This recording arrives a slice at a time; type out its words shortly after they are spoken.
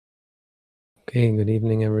Okay, good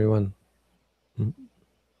evening, everyone.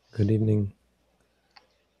 Good evening.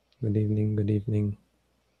 Good evening. Good evening.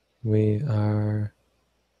 We are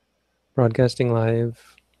broadcasting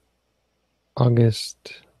live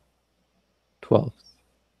August 12th.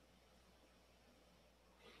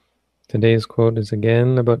 Today's quote is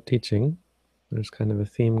again about teaching. There's kind of a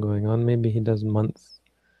theme going on. Maybe he does month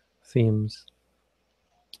themes.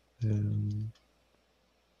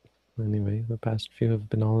 Anyway, the past few have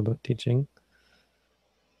been all about teaching.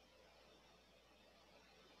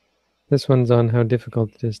 This one's on how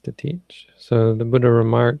difficult it is to teach. So the Buddha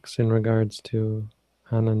remarks in regards to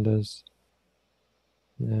Ananda's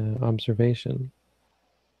observation.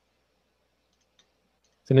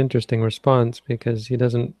 It's an interesting response because he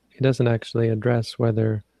doesn't actually address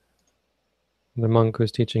whether the monk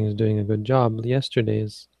who's teaching is doing a good job.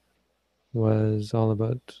 Yesterday's was all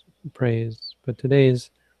about praise, but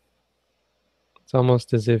today's, it's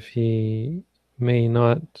almost as if he may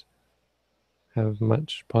not have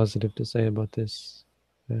much positive to say about this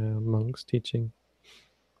monk's teaching.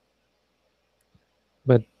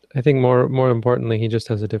 But I think more importantly, he just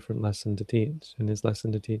has a different lesson to teach, and his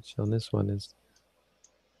lesson to teach on this one is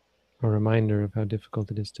a reminder of how difficult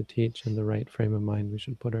it is to teach and the right frame of mind we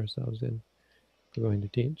should put ourselves in if we're going to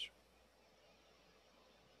teach.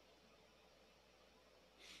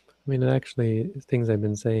 I mean, actually, things I've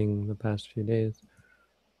been saying the past few days.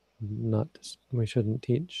 We shouldn't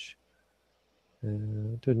teach.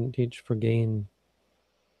 Shouldn't teach for gain.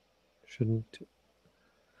 Shouldn't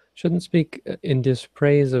speak in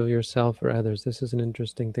dispraise of yourself or others. This is an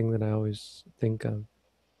interesting thing that I always think of.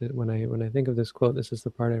 That when I think of this quote, this is the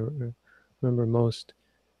part I remember most.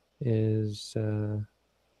 Is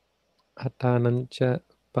Atanancha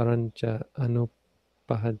parancha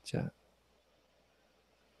anupahaja.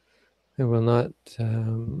 I will not.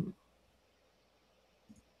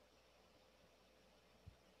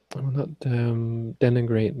 I will not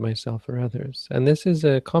denigrate myself or others. And this is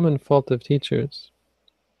a common fault of teachers,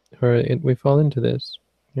 or we fall into this.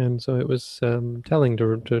 And so it was telling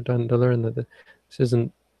to learn that this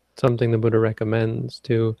isn't something the Buddha recommends.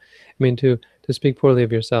 To speak poorly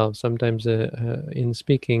of yourself. Sometimes in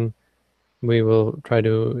speaking, we will try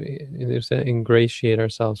to ingratiate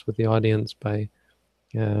ourselves with the audience by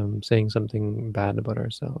saying something bad about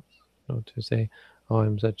ourselves. To say, oh,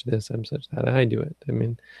 I'm such this, I'm such that. I do it. I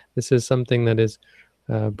mean, this is something that is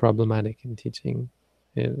problematic in teaching.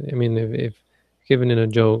 I mean, if given in a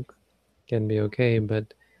joke, can be okay,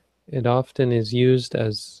 but it often is used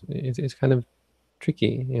as, it's kind of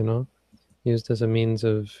tricky, used as a means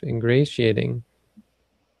of ingratiating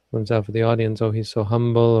oneself with the audience. Oh, he's so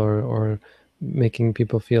humble, or making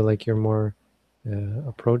people feel like you're more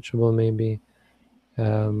approachable, maybe.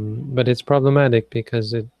 But it's problematic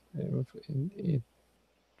because it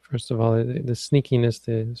first of all, the sneakiness,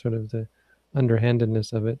 the sort of the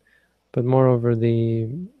underhandedness of it, but moreover,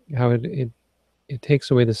 how it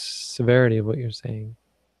takes away the severity of what you're saying.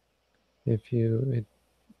 If it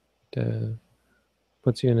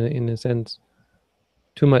puts you in a sense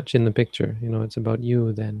too much in the picture. It's about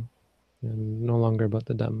you then, and no longer about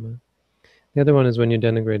the Dhamma. The other one is when you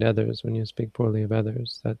denigrate others, when you speak poorly of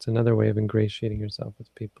others. That's another way of ingratiating yourself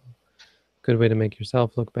with people. Good way to make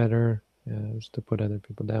yourself look better is to put other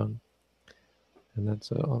people down. And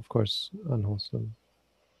that's, of course, unwholesome.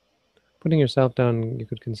 Putting yourself down, you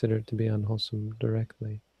could consider it to be unwholesome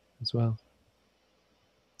directly as well.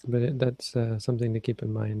 But that's something to keep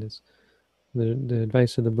in mind. Is the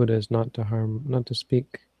advice of the Buddha is not to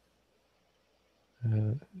speak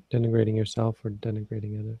denigrating yourself or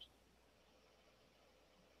denigrating others.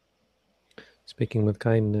 Speaking with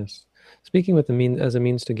kindness. Speaking as a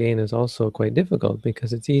means to gain is also quite difficult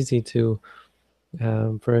because it's easy to,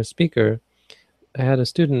 for a speaker. I had a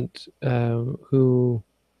student who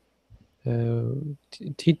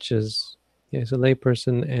teaches. He's a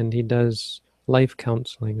layperson, and he does life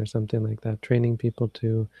counseling or something like that, training people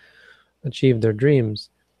to achieve their dreams.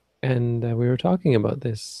 And we were talking about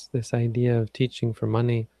this idea of teaching for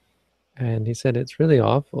money, and he said it's really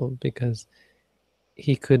awful because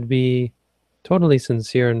he could be totally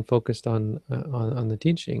sincere and focused on the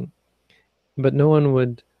teaching, but no one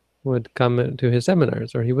would come to his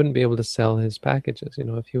seminars, or he wouldn't be able to sell his packages.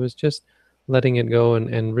 If he was just letting it go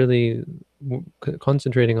and really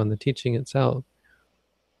concentrating on the teaching itself,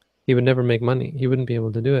 he would never make money. He wouldn't be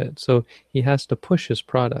able to do it. So he has to push his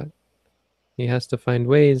product. He has to find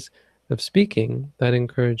ways of speaking that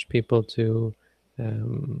encourage people to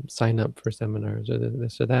sign up for seminars or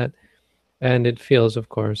this or that. And it feels, of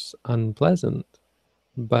course, unpleasant.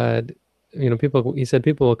 But he said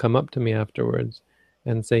people will come up to me afterwards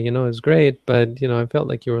and say, it's great, but I felt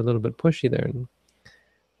like you were a little bit pushy there,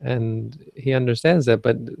 and he understands that,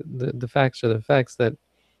 but the facts are the facts that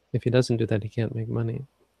if he doesn't do that, he can't make money.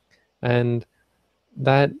 And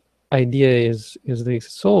that idea is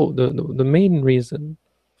the main reason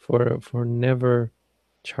for never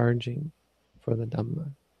charging for the Dhamma,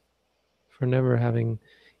 for never having,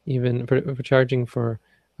 even for charging for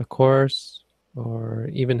a course, or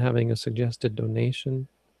even having a suggested donation,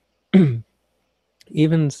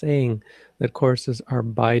 even saying that courses are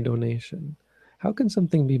by donation. How can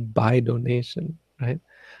something be by donation, right?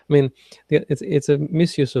 I mean, it's a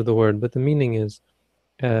misuse of the word, but the meaning is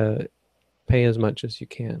uh, pay as much as you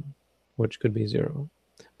can, which could be zero.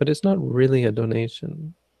 But it's not really a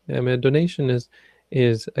donation. I mean, a donation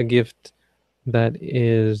is a gift that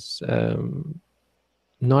is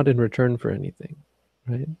not in return for anything,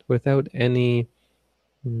 right? Without any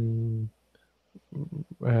mm,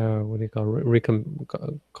 what do you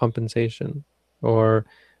call compensation, or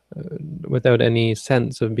without any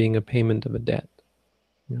sense of being a payment of a debt.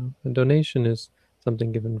 A donation is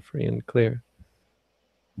something given free and clear.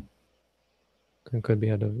 It could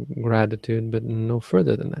be out of gratitude, but no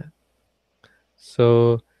further than that.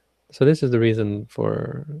 So, this is the reason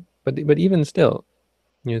for. But even still,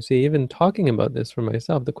 see, even talking about this for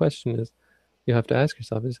myself, the question is, you have to ask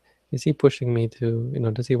yourself: is he pushing me to?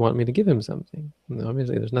 Does he want me to give him something?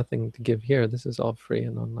 Obviously, there's nothing to give here. This is all free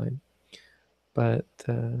and online. But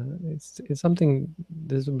it's something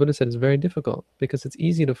this Buddha said is very difficult, because it's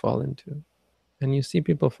easy to fall into, and you see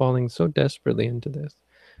people falling so desperately into this.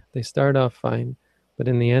 They start off fine, but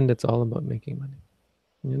in the end, it's all about making money,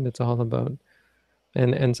 and it's all about,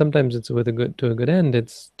 and sometimes it's with a good end.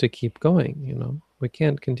 It's to keep going. We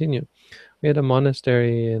can't continue. We had a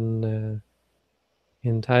monastery in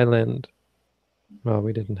Thailand. Well,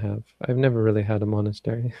 we didn't have. I've never really had a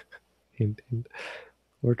monastery.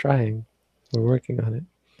 We're trying. We're working on it.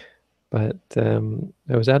 But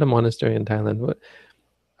I was at a monastery in Thailand.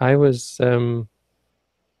 I was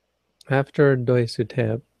after Doi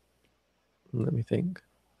Suthep. Let me think.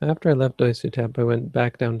 After I left Doi Suthep, I went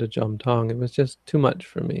back down to Jom Tong. It was just too much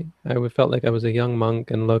for me. I felt like I was a young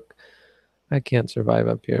monk, and look, I can't survive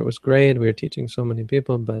up here. It was great. We were teaching so many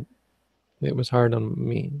people, but it was hard on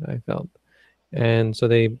me, I felt. And so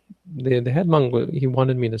the head monk, he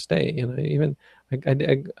wanted me to stay. Even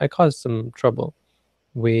I caused some trouble.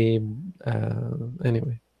 We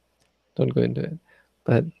anyway, don't go into it.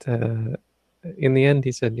 But in the end,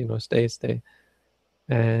 he said, stay.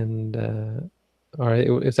 And or it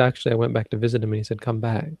was actually, I went back to visit him, and he said, come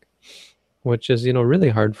back, which is really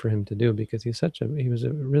hard for him to do, because he was a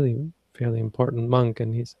really fairly important monk,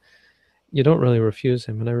 and you don't really refuse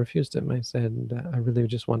him. And I refused him. I said, I really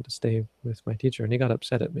just want to stay with my teacher. And he got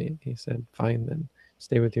upset at me. He said, fine, then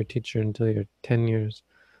stay with your teacher until you're 10 years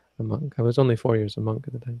a monk. I was only 4 years a monk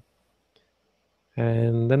at the time.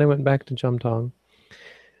 And then I went back to Jom Tong.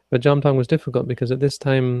 But Jom Tong was difficult, because at this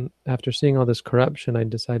time, after seeing all this corruption, I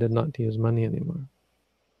decided not to use money anymore.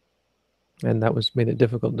 And that made it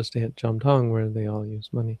difficult to stay at Jom Tong, where they all use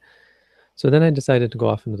money. So then I decided to go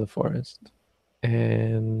off into the forest.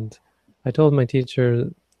 And I told my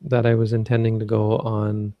teacher that I was intending to go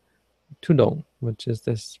on Tudong, which is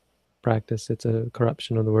this practice. It's a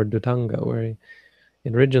corruption of the word Dutanga, where it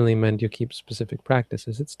originally meant you keep specific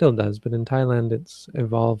practices. It still does, but in Thailand, it's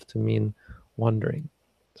evolved to mean wandering.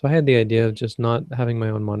 So I had the idea of just not having my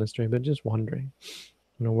own monastery, but just wandering,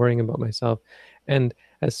 worrying about myself. And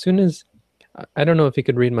as soon as, I don't know if he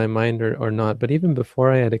could read my mind or not, but even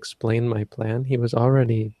before I had explained my plan, he was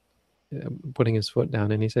already putting his foot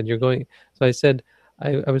down, and he said, you're going. So I said,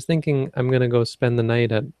 I was thinking I'm going to go spend the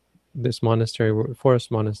night at this monastery,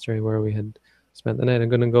 forest monastery, where we had spent the night. I'm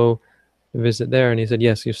going to go visit there. And he said,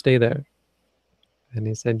 yes, you stay there. And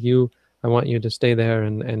he said, I want you to stay there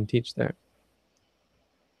and teach there.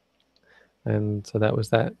 And so that was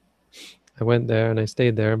that. I went there and I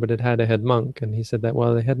stayed there, but it had a head monk. And he said that,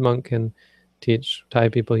 well, the head monk can teach Thai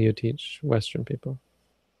people, you teach Western people.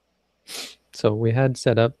 So we had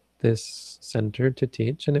set up this center to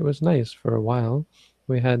teach, and it was nice for a while.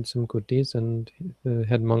 We had some kutis, and the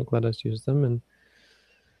head monk let us use them, and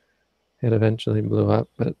it eventually blew up.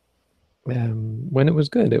 But when it was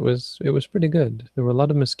good, it was pretty good. There were a lot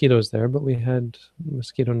of mosquitoes there, but we had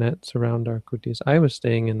mosquito nets around our kutis. I was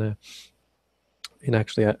staying in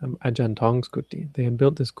actually Ajahn Tong's kuti. They had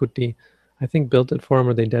built this kuti, I think built it for him,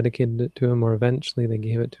 or they dedicated it to him, or eventually they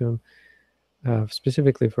gave it to him.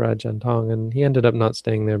 Specifically for Ajahn Tong, and he ended up not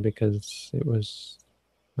staying there because it was,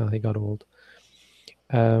 well, he got old.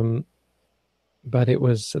 But it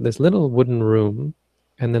was this little wooden room,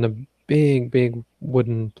 and then a big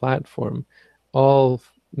wooden platform all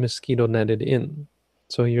mosquito netted in.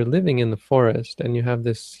 So you're living in the forest and you have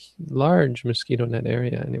this large mosquito net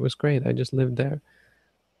area, and it was great. I just lived there.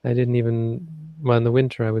 I didn't even, well, in the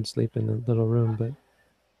winter I would sleep in a little room, but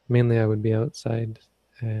mainly I would be outside,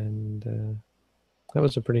 and that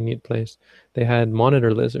was a pretty neat place. They had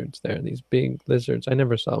monitor lizards there, these big lizards. I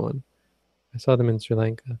never saw one. I saw them in Sri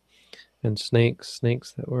Lanka, and snakes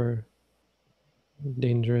that were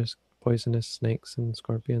dangerous, poisonous snakes and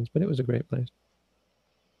scorpions, but it was a great place.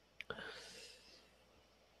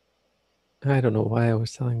 I don't know why I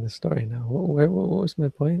was telling this story now. What was my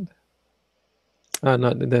point?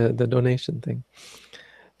 Not the donation thing.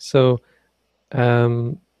 So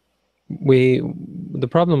um, one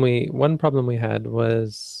problem we had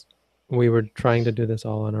was we were trying to do this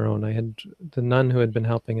all on our own. I had the nun who had been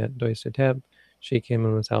helping at Doi Suthep. She came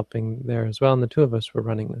and was helping there as well, and the two of us were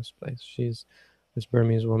running this place. She's this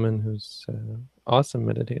Burmese woman who's awesome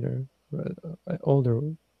meditator, older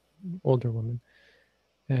woman,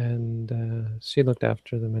 and she looked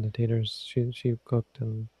after the meditators. She cooked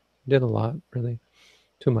and did a lot, really,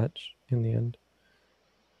 too much in the end.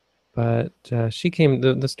 But she came.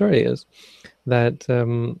 The story is that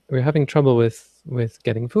we were having trouble with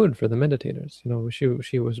getting food for the meditators. You know,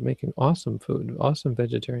 she was making awesome food, awesome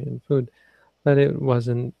vegetarian food, but it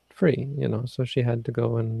wasn't free. You know, so she had to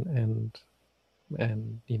go and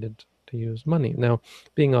needed to use money. Now,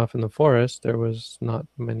 being off in the forest, there was not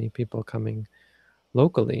many people coming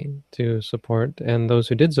locally to support, and those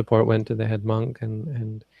who did support went to the head monk,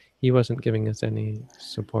 and he wasn't giving us any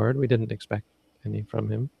support. We didn't expect any from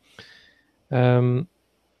him.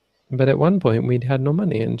 But at one point we'd had no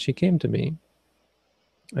money, and she came to me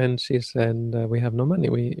and she said, we have no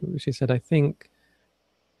money. She said, I think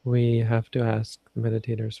we have to ask the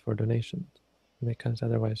meditators for donations because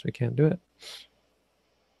otherwise we can't do it.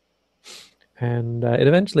 And it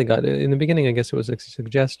eventually got, in the beginning, I guess it was a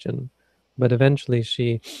suggestion, but eventually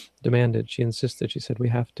she demanded, she insisted, she said, we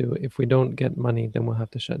have to, if we don't get money, then we'll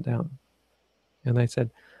have to shut down. And I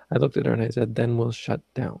looked at her and I said, then we'll shut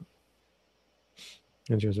down.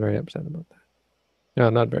 And she was very upset about that. No,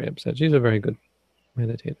 not very upset. She's a very good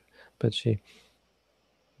meditator, but she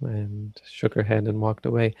shook her head and walked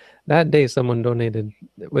away. That day, someone donated,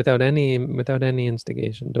 without any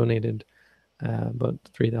instigation, donated about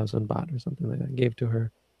 3,000 baht or something like that, gave to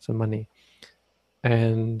her some money.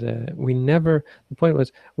 And the point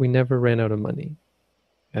was, we never ran out of money.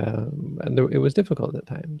 And it was difficult at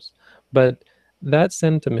times. But that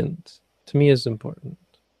sentiment, to me, is important.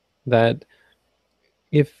 That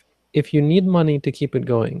if you need money to keep it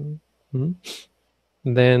going,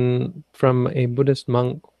 then from a Buddhist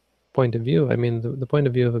monk point of view, I mean, the point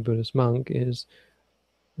of view of a Buddhist monk is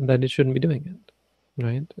that it shouldn't be doing it,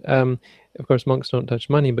 right? Of course, monks don't touch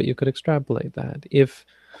money, but you could extrapolate that. If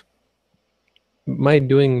my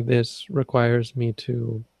doing this requires me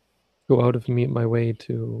to go out of my way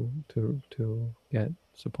to get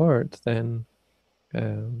support, then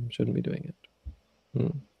shouldn't be doing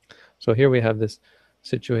it. So here we have this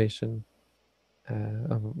situation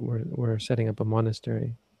of we're setting up a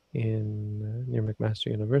monastery in near McMaster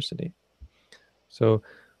University. So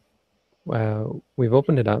we've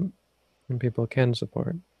opened it up, and people can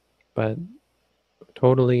support, but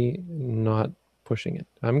totally not pushing it.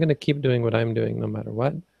 I'm going to keep doing what I'm doing no matter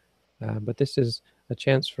what, but this is a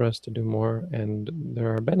chance for us to do more, and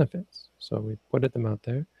there are benefits. So we put them out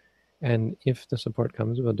there, and if the support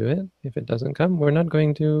comes, we'll do it. If it doesn't come, we're not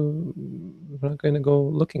going to go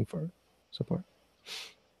looking for support.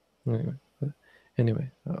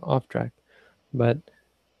 Anyway, off track, but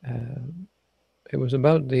it was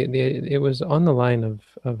about it was on the line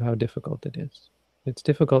of how difficult it is. It's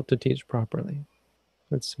difficult to teach properly.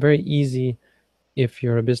 It's very easy if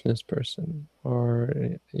you're a business person, or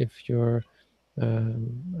if you're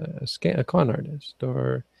a con artist,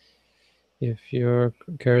 or if you're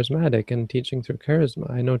charismatic and teaching through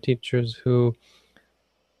charisma. I know teachers who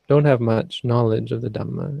don't have much knowledge of the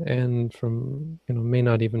Dhamma, and may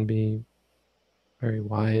not even be very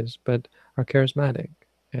wise, but are charismatic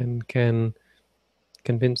and can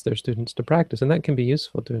convince their students to practice, and that can be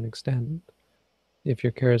useful to an extent. If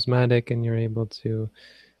you're charismatic and you're able to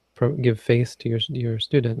give faith to your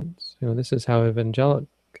students, this is how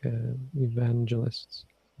evangelists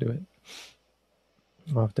do it.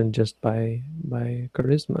 Often just by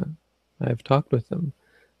charisma. I've talked with them,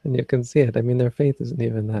 and you can see it. I mean, their faith isn't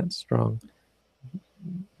even that strong.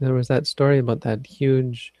 There was that story about that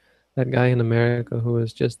guy in America who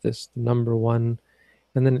was just this number one,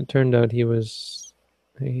 and then it turned out he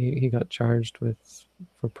got charged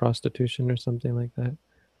for prostitution or something like that.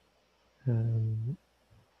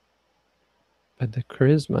 But the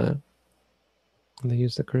charisma And they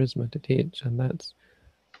use the charisma to teach, and that's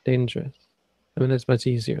dangerous. I mean, it's much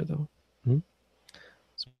easier though.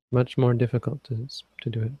 It's much more difficult to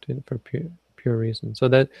do it for pure reason. So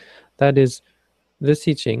that is this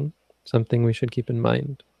teaching, something we should keep in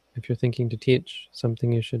mind. If you're thinking to teach,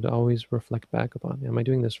 something you should always reflect back upon. Am I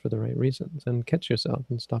doing this for the right reasons? And catch yourself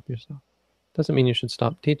and stop yourself. Doesn't mean you should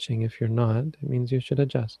stop teaching if you're not. It means you should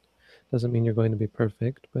adjust. Doesn't mean you're going to be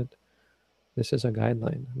perfect, but this is a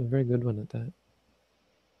guideline, and a very good one at that.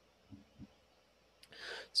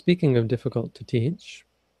 Speaking of difficult to teach,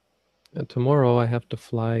 tomorrow I have to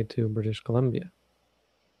fly to British Columbia.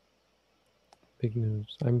 Big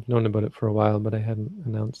news. I've known about it for a while, but I hadn't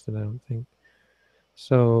announced it, I don't think.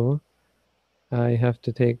 So I have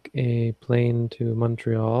to take a plane to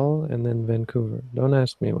Montreal and then Vancouver. Don't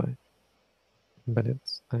ask me why, but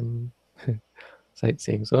I'm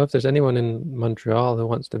sightseeing. So if there's anyone in Montreal who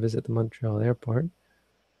wants to visit the Montreal airport,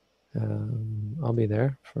 I'll be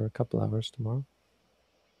there for a couple hours tomorrow.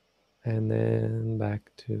 And then back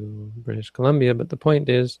to British Columbia. But the point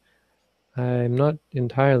is, I'm not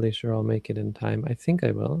entirely sure I'll make it in time. I think I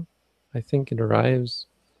will. I think it arrives.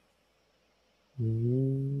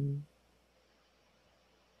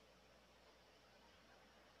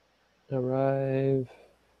 Arrive.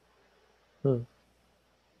 Huh.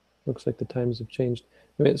 Looks like the times have changed.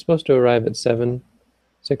 I mean, it's supposed to arrive at 7,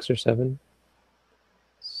 6 or 7.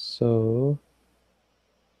 So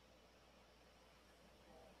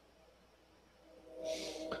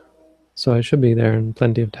I should be there in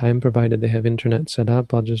plenty of time, provided they have internet set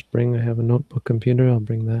up. I have a notebook computer, I'll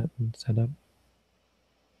bring that and set up.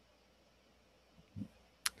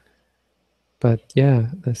 But yeah,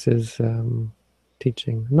 this is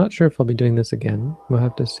teaching. I'm not sure if I'll be doing this again. We'll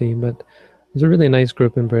have to see. But there's a really nice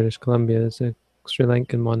group in British Columbia. It's a Sri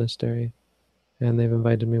Lankan monastery. And they've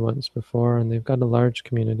invited me once before, and they've got a large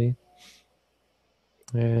community.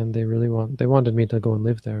 And they wanted me to go and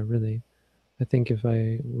live there, really. I think if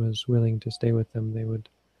I was willing to stay with them, they would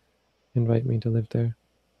invite me to live there.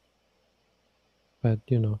 But,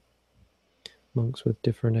 monks with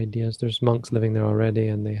different ideas. There's monks living there already,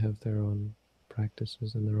 and they have their own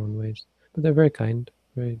practices and their own ways. But they're very kind,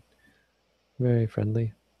 very, very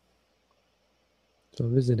friendly. So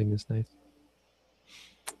visiting is nice.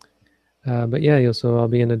 But yeah, so I'll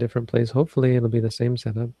be in a different place. Hopefully it'll be the same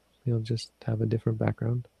setup. You'll just have a different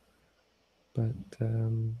background. But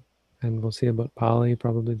and we'll see about Pali,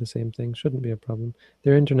 probably the same thing. Shouldn't be a problem.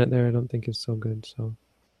 Their internet there I don't think is so good, so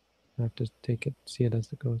I have to see it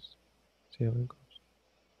as it goes. See how it goes.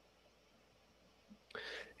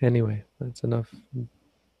 Anyway, that's enough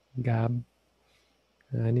gab.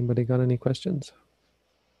 Anybody got any questions?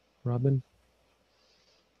 Robin?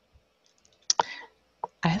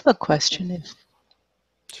 I have a question.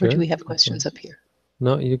 Sure. Or do we have questions up here?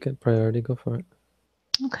 No, you get priority. Go for it.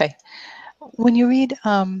 Okay. When you read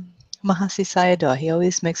Mahasi Sayadaw, he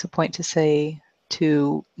always makes a point to say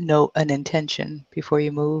to note an intention before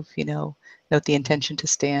you move, note the intention to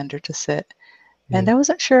stand or to sit. Yeah. And I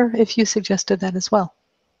wasn't sure if you suggested that as well.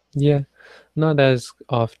 Yeah, not as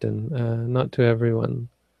often, not to everyone.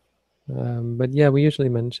 But yeah, we usually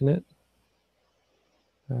mention it.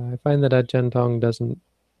 I find that Ajahn Tong doesn't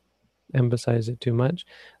emphasize it too much.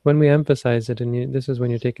 When we emphasize it, and this is when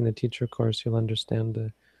you're taking the teacher course, you'll understand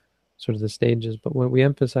the sort of the stages. But when we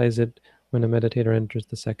emphasize it, when a meditator enters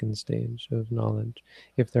the second stage of knowledge,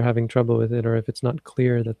 if they're having trouble with it, or if it's not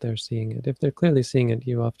clear that they're seeing it, if they're clearly seeing it,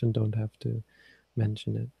 you often don't have to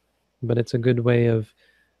mention it. But it's a good way of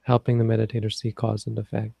helping the meditator see cause and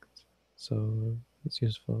effect. So it's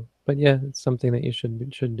useful. But yeah, it's something that you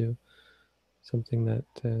should do. Something that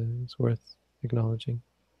is worth acknowledging.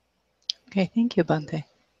 Okay, thank you, Bhante.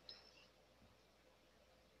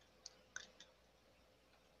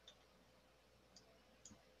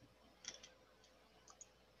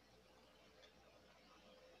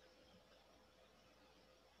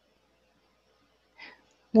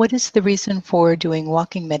 What is the reason for doing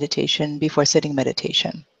walking meditation before sitting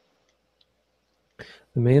meditation?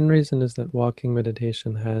 The main reason is that walking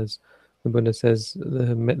meditation has, the Buddha says,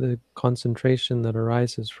 the concentration that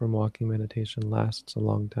arises from walking meditation lasts a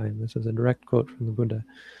long time. This is a direct quote from the Buddha.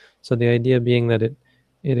 So the idea being that it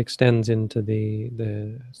extends into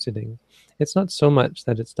the sitting. It's not so much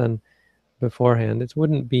that it's done beforehand. It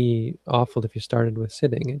wouldn't be awful if you started with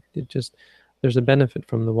sitting. It just, there's a benefit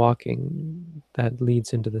from the walking that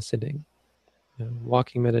leads into the sitting.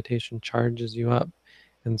 Walking meditation charges you up,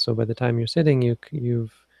 and so by the time you're sitting, you're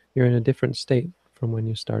in a different state from when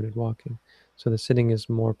you started walking. So the sitting is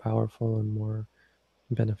more powerful and more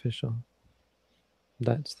beneficial.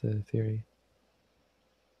 That's the theory.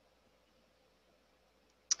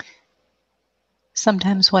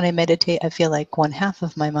 Sometimes when I meditate, I feel like one half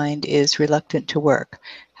of my mind is reluctant to work.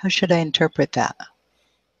 How should I interpret that?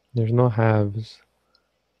 There's no halves.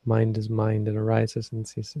 Mind is mind. It arises and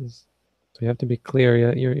ceases. So you have to be clear.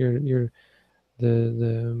 Yeah, you're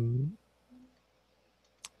the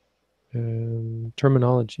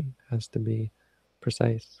terminology has to be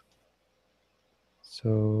precise.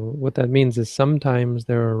 So what that means is sometimes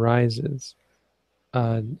there arises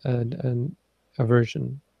an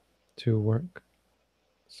aversion to work.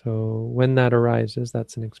 So when that arises,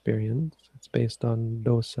 that's an experience. It's based on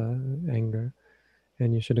dosa, anger,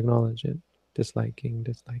 and you should acknowledge it. Disliking.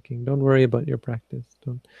 Don't worry about your practice.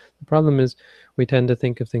 Don't. The problem is we tend to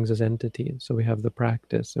think of things as entities. So we have the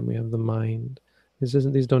practice and we have the mind.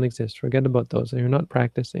 These don't exist. Forget about those. You're not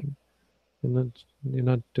practicing. You're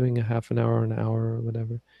not doing a half an hour, an hour, or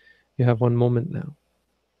whatever. You have one moment now.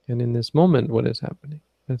 And in this moment, what is happening?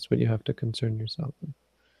 That's what you have to concern yourself with.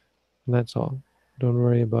 And that's all. Don't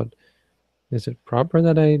worry about, is it proper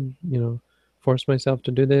that I, force myself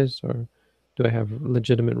to do this? Or do I have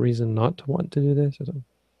legitimate reason not to want to do this?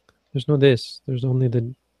 There's no this. There's only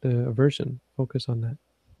the aversion. Focus on that.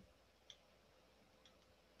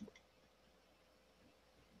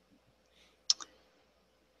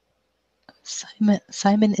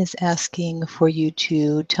 Simon is asking for you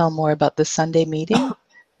to tell more about the Sunday meeting.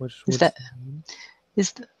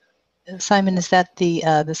 Simon, is that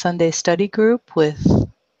the Sunday study group with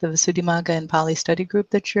the Visuddhimagga and Pali study group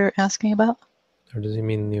that you're asking about? Or does he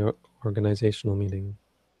mean the organizational meeting,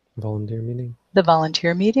 volunteer meeting? The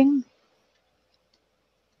volunteer meeting?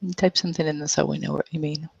 Type something in so we know what you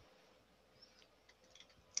mean.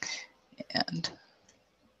 And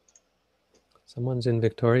someone's in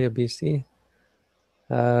Victoria, BC.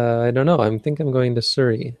 I don't know. I think I'm going to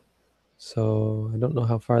Surrey, so I don't know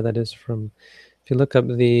how far that is from. If you look up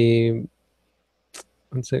the,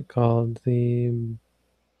 what's it called? The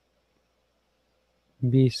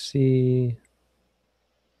BC.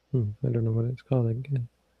 I don't know what it's called again.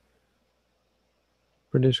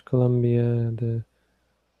 British Columbia, the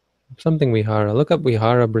something Vihara. Look up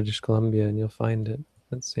Vihara, British Columbia, and you'll find it.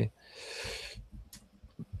 Let's see.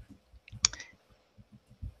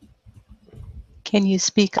 Can you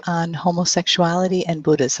speak on homosexuality and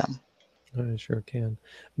Buddhism? I sure can.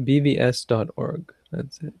 bvs.org.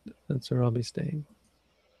 That's it. That's where I'll be staying.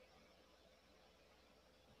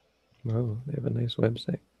 Oh, they have a nice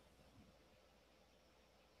website.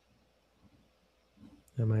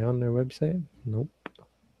 Am I on their website? Nope.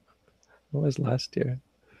 What was last year?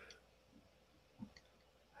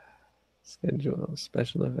 Schedule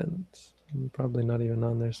special events. I'm probably not even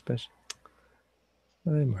on their special.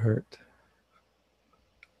 I'm hurt.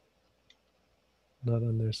 Not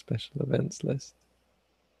on their special events list.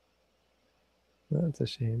 That's a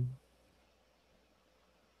shame.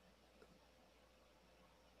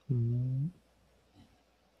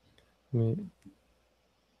 Wait.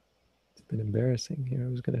 It's been embarrassing here.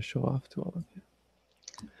 I was going to show off to all of you.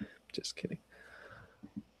 Just kidding.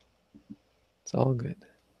 It's all good.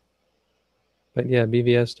 But yeah,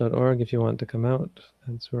 bvs.org if you want to come out.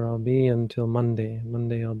 That's where I'll be until Monday.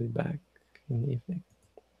 Monday I'll be back in the evening.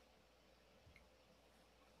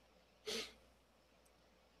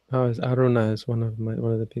 Oh, is Aruna is one of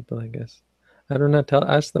the people, I guess. Aruna,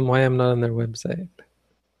 ask them why I'm not on their website.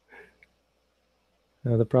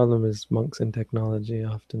 The problem is monks and technology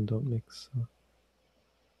often don't mix. So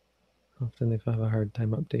often they have a hard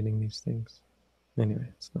time updating these things. Anyway,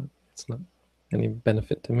 it's not any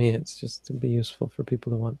benefit to me. It's just to be useful for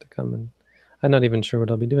people who want to come. And I'm not even sure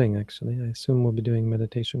what I'll be doing, actually. I assume we'll be doing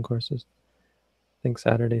meditation courses. I think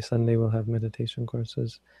Saturday, Sunday we'll have meditation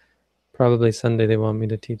courses. Probably Sunday they want me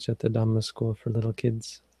to teach at the Dhamma school for little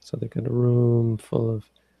kids. So they got a room full of,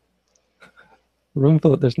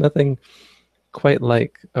 there's nothing quite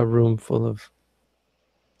like a room full of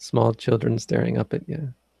small children staring up at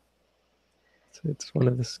you. So it's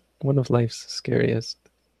one of life's scariest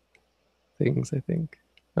things, I think.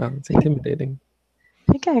 It's intimidating.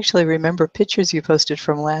 I think I actually remember pictures you posted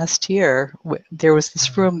from last year. There was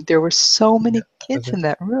this room. There were so many kids in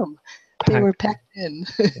that room. They were packed in.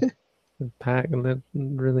 Packed, and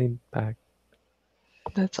really packed.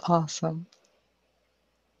 That's awesome.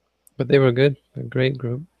 But they were good. A great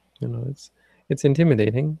group. It's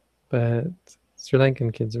intimidating, but Sri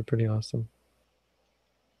Lankan kids are pretty awesome.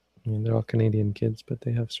 I mean, they're all Canadian kids, but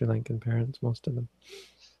they have Sri Lankan parents, most of them.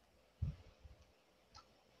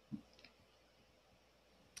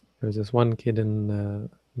 There was this one kid in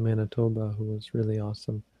Manitoba who was really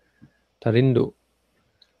awesome. Tarindu.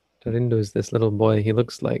 Tarindu is this little boy. He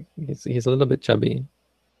looks like he's a little bit chubby,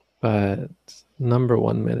 but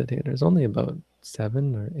 #1 meditator. Is only about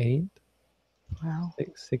 7 or 8. Wow.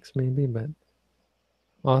 Six maybe, but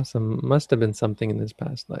awesome. Must have been something in his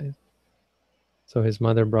past life. So his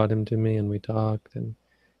mother brought him to me and we talked, and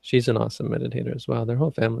she's an awesome meditator as well. Their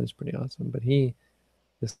whole family is pretty awesome. But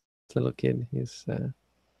this little kid, he's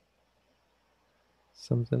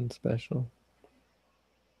something special.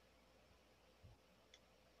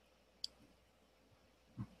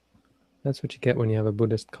 That's what you get when you have a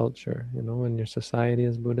Buddhist culture. You know, when your society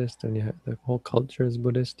is Buddhist and you have the whole culture is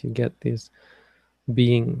Buddhist, you get these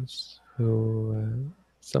beings who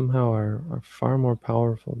somehow are far more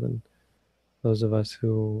powerful than those of us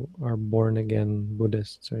who are born again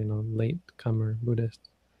Buddhists, or late comer Buddhists.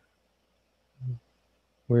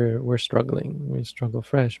 We're struggling. We struggle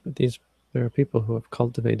fresh, but there are people who have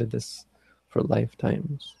cultivated this for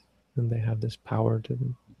lifetimes, and they have this power to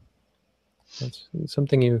them. That's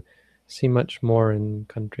something you see much more in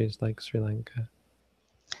countries like Sri Lanka.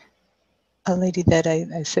 A lady that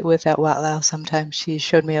I sit with at Wat Lao sometimes, she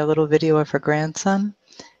showed me a little video of her grandson.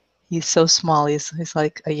 He's so small. He's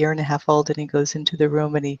like a year and a half old, and he goes into the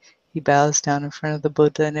room and he bows down in front of the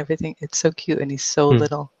Buddha and everything. It's so cute, and he's so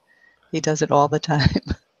little. He does it all the time.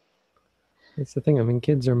 That's the thing. I mean,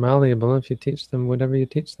 kids are malleable. If you teach them whatever you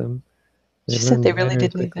teach them, they She said learn they really very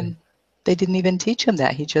didn't quickly. they didn't even teach him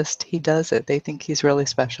that. He does it. They think he's really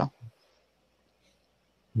special.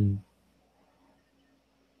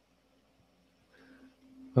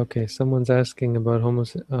 Okay, someone's asking about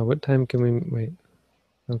what time can we wait?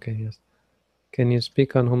 Okay, yes. Can you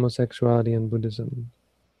speak on homosexuality in Buddhism?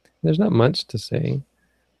 There's not much to say.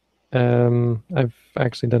 I've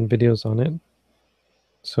actually done videos on it.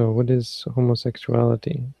 So what is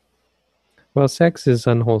homosexuality? Well, sex is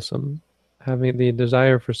unwholesome. Having the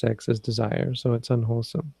desire for sex is desire, so it's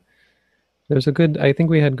unwholesome. I think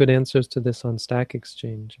we had good answers to this on Stack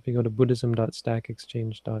Exchange. If you go to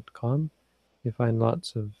buddhism.stackexchange.com, you find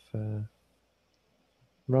lots of...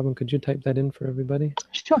 Robin, could you type that in for everybody?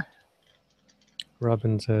 Sure.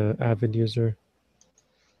 Robin's an avid user.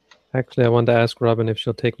 Actually, I want to ask Robin if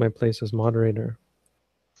she'll take my place as moderator.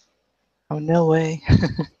 Oh, no way.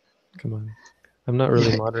 Come on. I'm not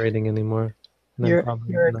really moderating anymore. And I'm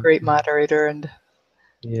probably You're a not. great moderator, and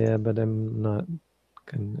Yeah, but I'm not.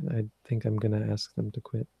 I think I'm going to ask them to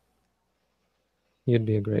quit. You'd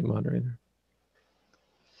be a great moderator.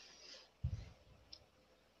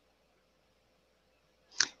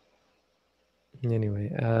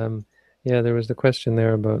 Anyway, yeah, there was the question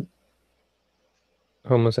there about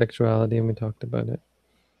homosexuality, and we talked about it.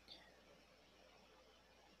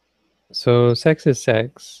 So sex is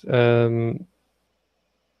sex. There's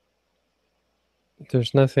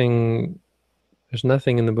nothing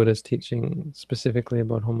in the Buddha's teaching specifically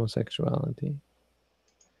about homosexuality.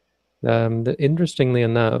 Interestingly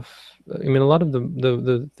enough, I mean, a lot of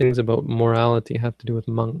the things about morality have to do with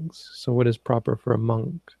monks. So what is proper for a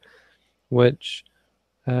monk, which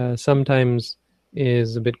sometimes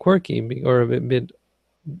is a bit quirky or a bit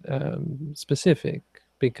specific,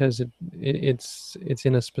 because it's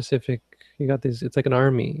in a specific, you got these, it's like an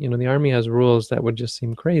army. The army has rules that would just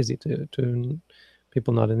seem crazy to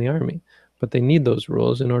people not in the army, but they need those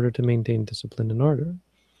rules in order to maintain discipline and order.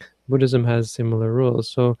 Buddhism has similar rules,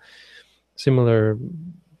 so similar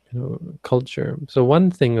culture. So one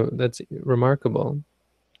thing that's remarkable,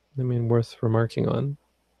 I mean, worth remarking on,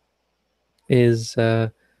 is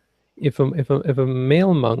if a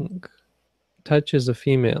male monk touches a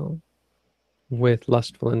female with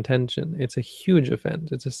lustful intention, it's a huge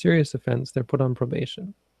offense. It's a serious offense. They're put on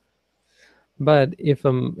probation. But if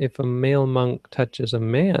a male monk touches a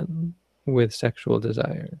man with sexual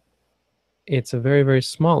desire, it's a very, very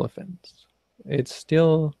small offense. It's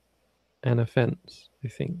still an offense, I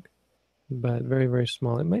think, but very, very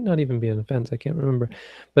small. It might not even be an offense. I can't remember.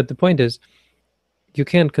 But the point is, you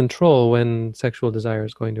can't control when sexual desire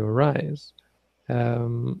is going to arise.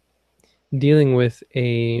 Dealing with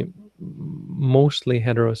a mostly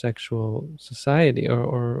heterosexual society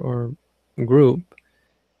or group,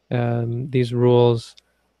 these rules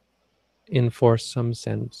enforce some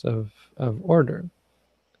sense of order.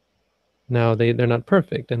 Now, they're not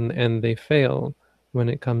perfect, and they fail when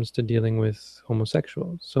it comes to dealing with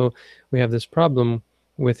homosexuals. So we have this problem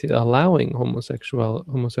with allowing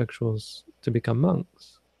homosexuals to become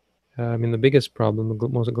monks. I mean, the biggest problem, the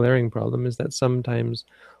most glaring problem, is that sometimes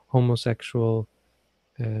homosexual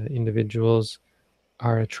individuals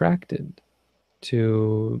are attracted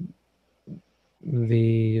to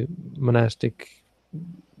the monastic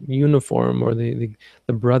uniform or the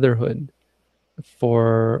brotherhood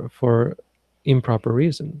for improper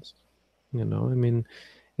reasons. I mean,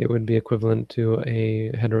 it would be equivalent to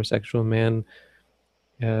a heterosexual man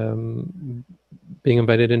being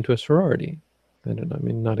invited into a sorority. I don't know, I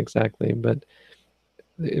mean, not exactly, but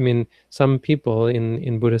I mean, some people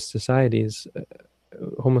in Buddhist societies,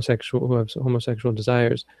 homosexual who have homosexual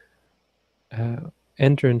desires,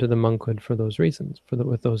 enter into the monkhood for those reasons,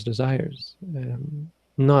 with those desires,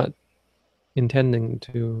 not intending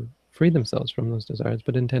to free themselves from those desires,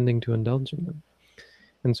 but intending to indulge in them.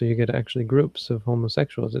 And so you get actually groups of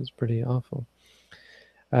homosexuals. It's pretty awful.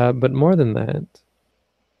 But more than that,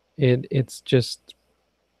 it's just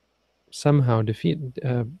somehow defeating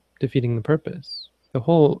the purpose. The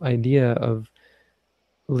whole idea of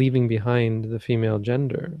leaving behind the female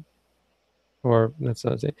gender, or let's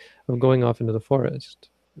not say, of going off into the forest,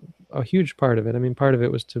 a huge part of it, I mean, part of it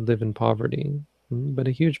was to live in poverty, but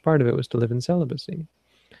a huge part of it was to live in celibacy.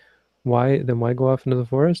 Why go off into the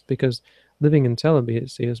forest? Because living in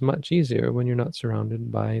celibacy is much easier when you're not surrounded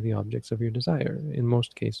by the objects of your desire, in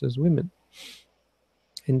most cases, women.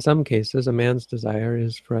 In some cases, a man's desire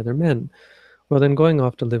is for other men. Well, then going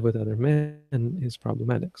off to live with other men is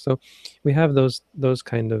problematic. So we have those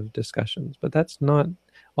kind of discussions, but that's not,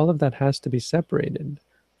 all of that has to be separated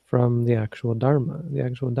from the actual Dharma,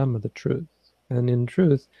 the truth. And in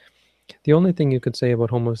truth, the only thing you could say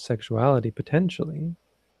about homosexuality potentially,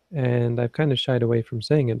 and I've kind of shied away from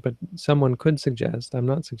saying it, but someone could suggest, I'm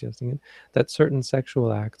not suggesting it, that certain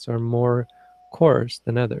sexual acts are more coarse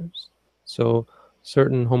than others. So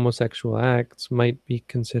certain homosexual acts might be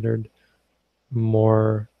considered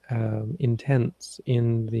more intense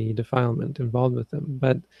in the defilement involved with them.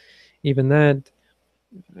 But even that,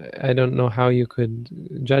 I don't know how you could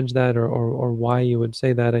judge that, or why you would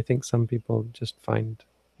say that. I think some people just find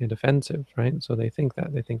it offensive, right? So they think,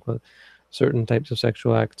 well, certain types of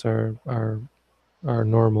sexual acts are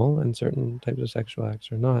normal and certain types of sexual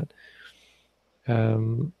acts are not.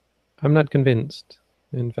 I'm not convinced.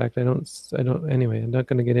 In fact, anyway, I'm not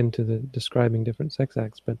going to get into the describing different sex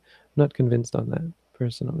acts, but I'm not convinced on that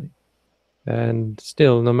personally. And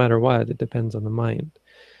still, no matter what, it depends on the mind.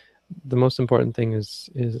 The most important thing is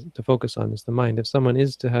to focus on is the mind. If someone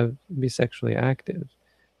is to be sexually active,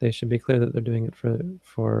 they should be clear that they're doing it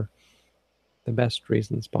for the best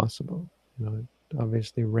reasons possible. You know,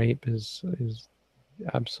 obviously, rape is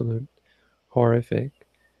absolute horrific.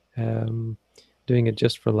 Doing it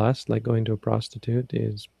just for lust, like going to a prostitute,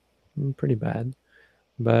 is pretty bad.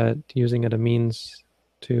 But using it as a means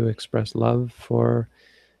to express love for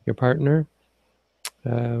your partner,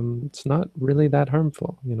 it's not really that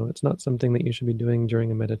harmful. You know, it's not something that you should be doing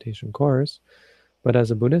during a meditation course. But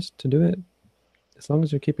as a Buddhist, to do it, as long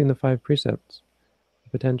as you're keeping the 5 precepts, the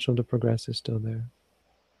potential to progress is still there.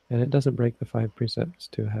 And it doesn't break the 5 precepts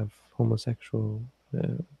to have homosexual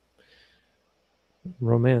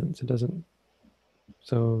romance. It doesn't.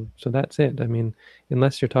 So that's it. I mean,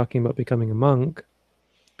 unless you're talking about becoming a monk,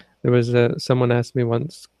 there was someone asked me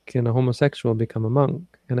once, can a homosexual become a monk?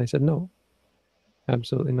 And I said, no,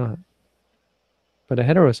 absolutely not. But a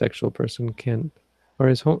heterosexual person can't, or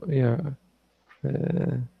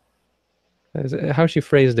how she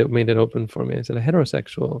phrased it made it open for me. I said, a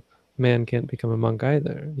heterosexual man can't become a monk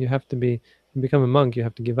either. You have to become a monk, you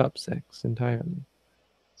have to give up sex entirely.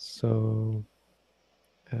 So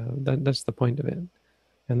that's the point of it.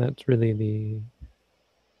 And that's really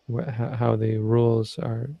how the rules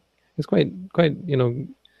are. It's quite,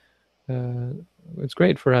 it's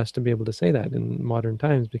great for us to be able to say that in modern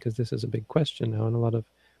times, because this is a big question now, and a lot of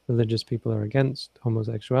religious people are against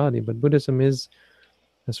homosexuality. But Buddhism is,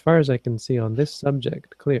 as far as I can see on this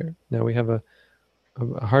subject, clear. Now we have a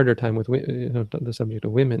harder time with the subject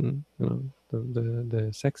of women, the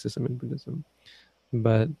sexism in Buddhism.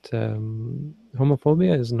 But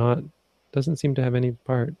homophobia doesn't seem to have any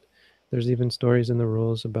part. There's even stories in the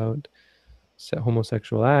rules about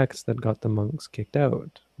homosexual acts that got the monks kicked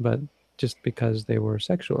out, but just because they were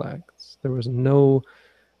sexual acts. There was no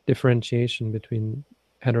differentiation between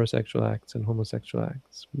heterosexual acts and homosexual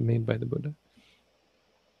acts made by the Buddha.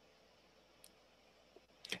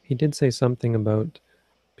 He did say something about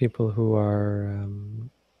people who are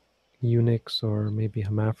eunuchs or maybe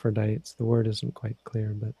hermaphrodites. The word isn't quite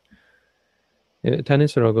clear, but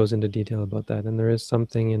Thanissaro goes into detail about that, and there is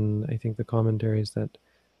something in, I think, the commentaries that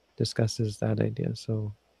discusses that idea.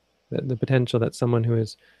 So the potential that someone who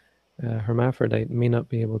is hermaphrodite may not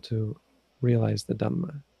be able to realize the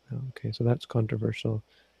Dhamma. Okay, so that's controversial.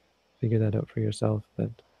 Figure that out for yourself. But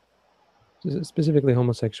specifically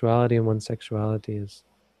homosexuality and one's sexuality is,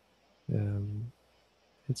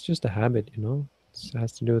 it's just a habit, It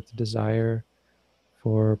has to do with the desire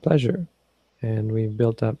for pleasure. And we've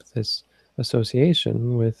built up this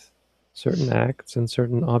association with certain acts and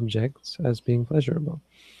certain objects as being pleasurable.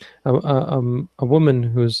 A woman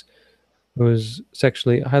who's who is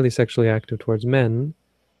highly sexually active towards men,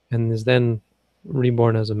 and is then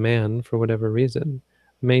reborn as a man for whatever reason,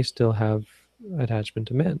 may still have attachment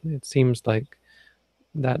to men. It seems like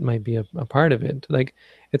that might be a part of it. Like,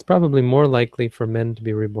 it's probably more likely for men to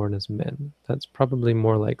be reborn as men. That's probably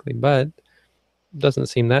more likely, but it doesn't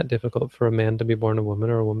seem that difficult for a man to be born a woman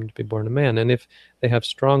or a woman to be born a man. And if they have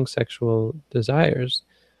strong sexual desires,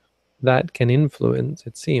 that can influence,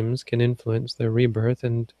 it seems, can influence their rebirth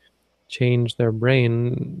and change their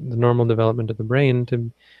brain, the normal development of the brain,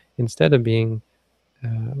 to, instead of being,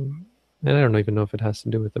 and I don't even know if it has to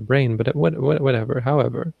do with the brain, but whatever,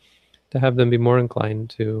 however, to have them be more inclined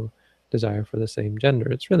to desire for the same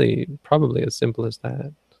gender. It's really probably as simple as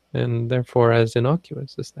that, and therefore as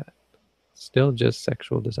innocuous as that. Still just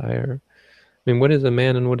sexual desire. I mean, what is a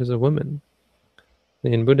man and what is a woman?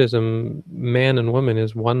 In Buddhism, man and woman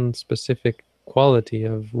is one specific quality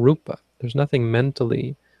of rupa. There's nothing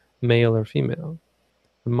mentally male or female.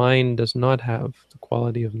 The mind does not have the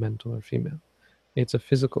quality of mental or female. It's a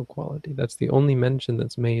physical quality. That's the only mention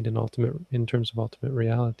that's made in terms of ultimate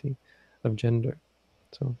reality of gender.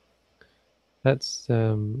 So that's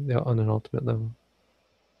on an ultimate level.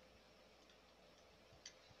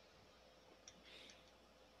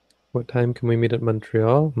 What time can we meet at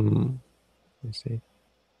Montreal? Let me see.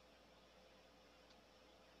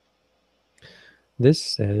 This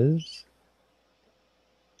says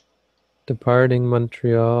departing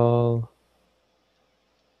Montreal.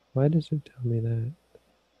 Why does it tell me that?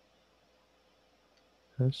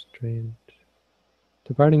 How strange.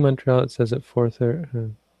 Departing Montreal, it says at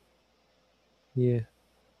 4:30. Yeah.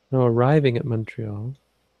 No, arriving at Montreal,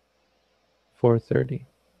 4:30.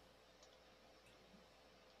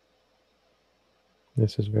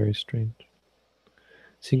 This is very strange.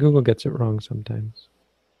 See, Google gets it wrong sometimes.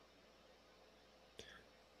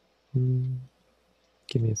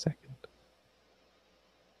 Give me a second.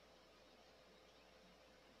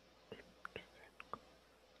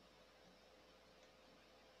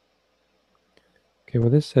 Okay, well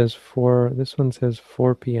this one says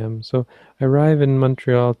 4 p.m. So I arrive in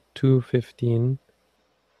Montreal 2:15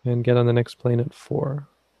 and get on the next plane at 4.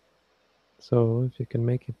 So if you can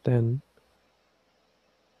make it then.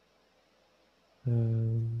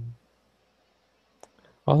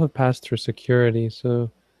 I'll have passed through security, so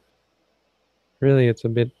really it's a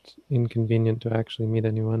bit inconvenient to actually meet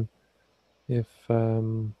anyone. If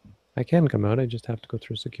I can come out, I just have to go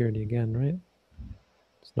through security again, right?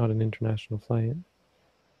 It's not an international flight.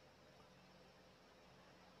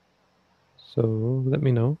 So let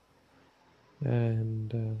me know,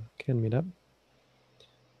 and can meet up.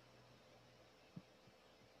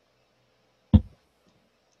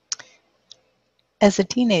 As a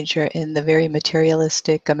teenager in the very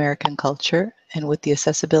materialistic American culture, and with the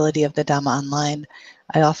accessibility of the Dhamma online,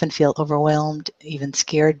 I often feel overwhelmed, even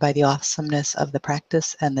scared by the awesomeness of the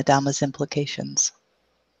practice and the Dhamma's implications.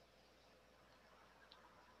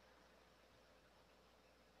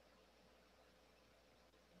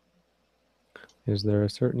 Is there a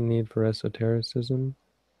certain need for esotericism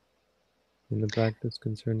in the practice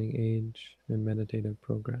concerning age and meditative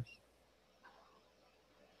progress?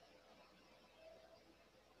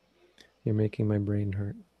 You're making my brain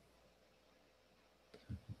hurt.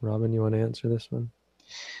 Robin, you want to answer this one?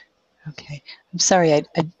 Okay. I'm sorry, I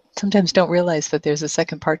sometimes don't realize that there's a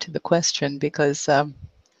second part to the question because... Are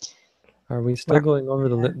we still going over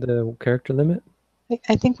the character limit?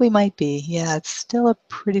 I think we might be. Yeah, it's still a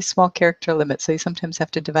pretty small character limit, so you sometimes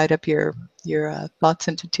have to divide up your thoughts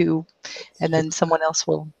into two, and then someone else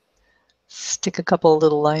will stick a couple of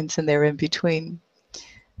little lines in there in between.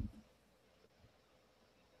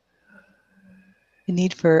 The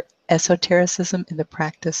need for esotericism in the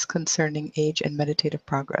practice concerning age and meditative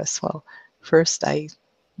progress. Well, first, I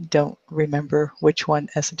don't remember which one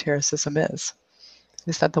esotericism is.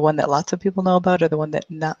 Is that the one that lots of people know about, or the one that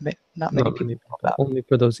not many people know about? Only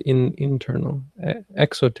for those internal.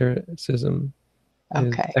 Exotericism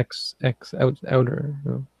Okay. is outer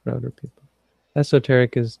people.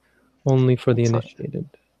 Esoteric is only for the initiated.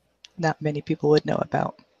 Not many people would know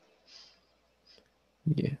about.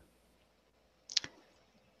 Yeah.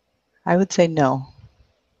 I would say no.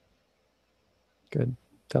 Good.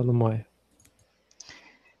 Tell them why.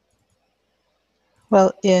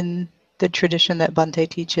 Well, in the tradition that Bhante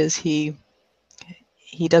teaches, he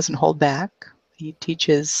doesn't hold back. He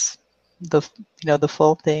teaches the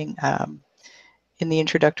full thing. In the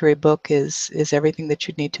introductory book is everything that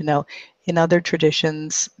you need to know. In other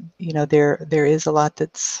traditions, there is a lot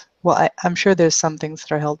that's, well, I'm sure there's some things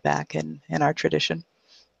that are held back in our tradition,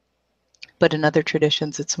 but in other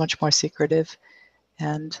traditions it's much more secretive,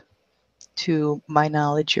 and to my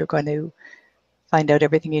knowledge, you're going to find out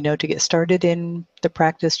everything you know to get started in the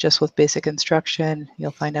practice just with basic instruction.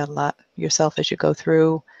 You'll find out a lot yourself as you go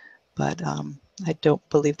through, but I don't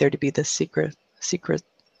believe there to be this secret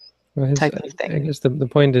Well, type of I thing. guess the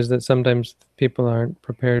point is that sometimes people aren't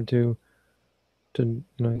prepared to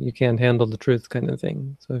you can't handle the truth kind of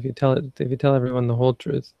thing. So if you tell everyone the whole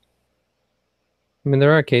truth, I mean,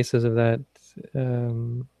 there are cases of that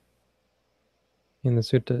in the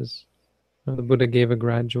suttas. The Buddha gave a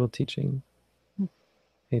gradual teaching.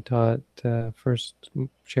 He taught first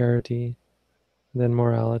charity, then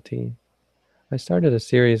morality. I started a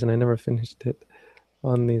series and I never finished it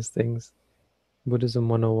on these things. Buddhism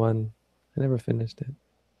 101. I never finished it.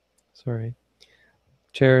 Sorry.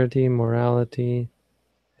 Charity, morality,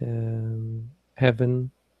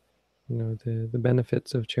 heaven, the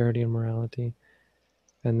benefits of charity and morality,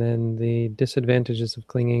 and then the disadvantages of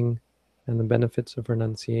clinging and the benefits of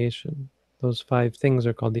renunciation. Those 5 things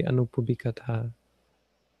are called the Anupubbikatha,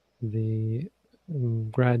 the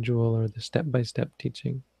gradual or the step-by-step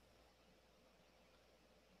teaching.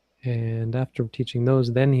 And after teaching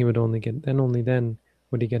those, then only then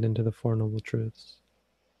would he get into the Four Noble Truths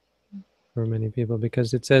for many people,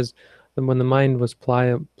 because it says that when the mind was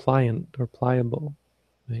pliant or pliable,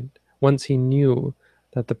 right? Once he knew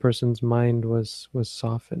that the person's mind was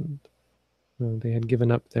softened, they had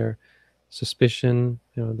given up their suspicion,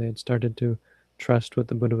 they had started to trust what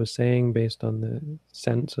the Buddha was saying based on the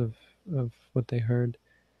sense of what they heard.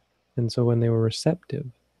 And so when they were receptive,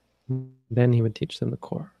 then he would teach them the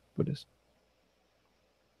core Buddhism.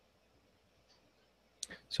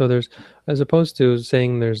 So there's, as opposed to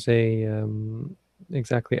saying there's a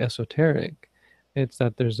exactly esoteric, it's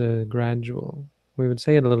that there's a gradual. We would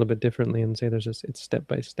say it a little bit differently and say it's step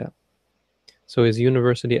by step. So is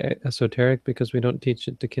university esoteric because we don't teach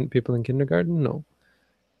it to people in kindergarten? No.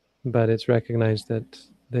 But it's recognized that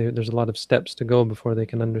there's a lot of steps to go before they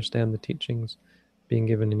can understand the teachings being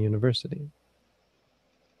given in university.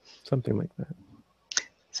 Something like that.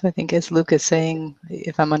 So I think, as Luke is saying,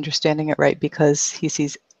 if I'm understanding it right, because he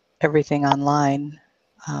sees everything online,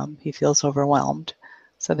 he feels overwhelmed.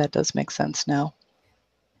 So that does make sense now.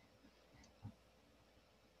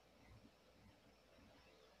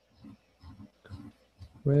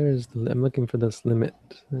 Where is I'm looking for this limit.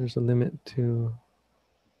 There's a limit to,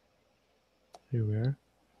 here we are.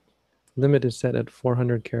 Limit is set at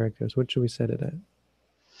 400 characters. What should we set it at?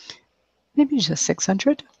 Maybe just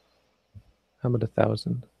 600? How about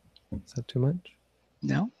 1,000? Is that too much?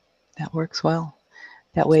 No, that works well.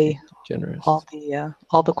 That way, generous. all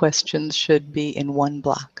the questions should be in one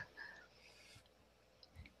block.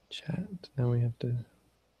 Chat. Now we have to do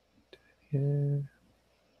it here.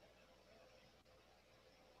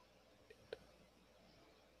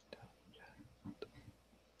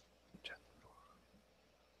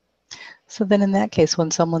 So then in that case,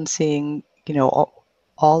 when someone's seeing,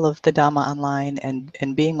 all of the Dhamma online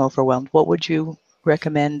and being overwhelmed, what would you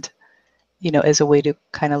recommend, as a way to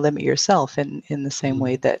kind of limit yourself in the same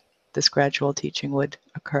way that this gradual teaching would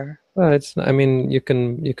occur? Well, I mean, you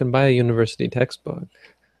can buy a university textbook.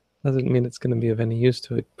 Doesn't mean it's going to be of any use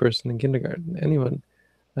to a person in kindergarten. Anyone,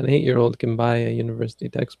 an 8-year-old can buy a university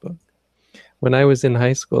textbook. When I was in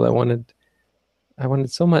high school, I wanted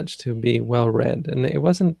so much to be well read, and it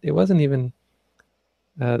wasn't even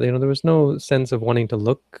there was no sense of wanting to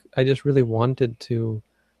look. I just really wanted to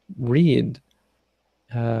read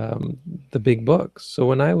the big books. So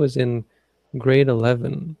when I was in grade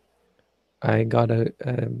 11, I got a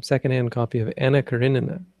secondhand copy of Anna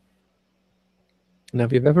Karenina. Now,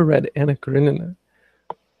 if you've ever read Anna Karenina,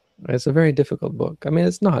 it's a very difficult book. I mean,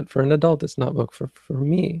 it's not for an adult. It's not a book for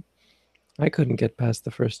me. I couldn't get past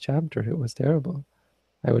the first chapter. It was terrible.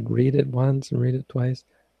 I would read it once and read it twice,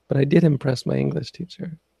 but I did impress my English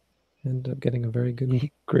teacher. I ended up getting a very good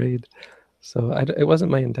grade. So it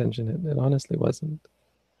wasn't my intention. It honestly wasn't.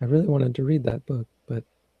 I really wanted to read that book, but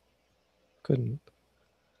couldn't.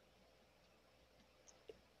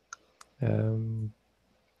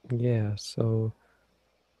 Yeah, so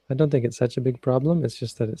I don't think it's such a big problem. It's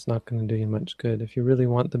just that it's not going to do you much good. If you really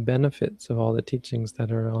want the benefits of all the teachings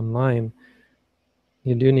that are online,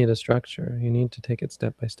 you do need a structure. You need to take it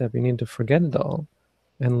step by step. You need to forget it all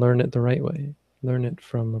and learn it the right way. Learn it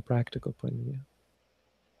from a practical point of view.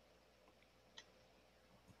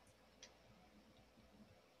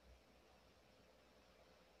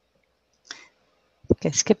 Okay,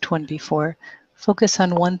 I skipped one before. Focus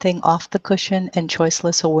on one thing off the cushion and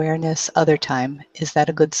choiceless awareness other time. Is that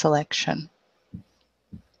a good selection?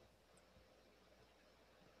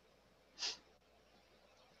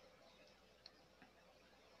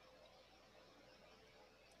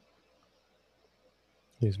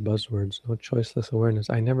 These buzzwords, no choiceless awareness.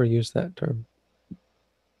 I never use that term.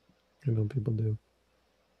 I know people do.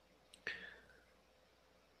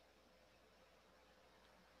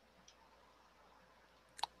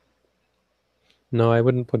 No, I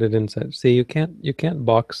wouldn't put it inside. See, you can't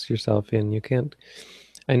box yourself in. You can't.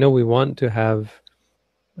 I know we want to have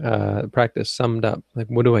practice summed up. Like,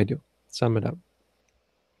 what do I do? Sum it up.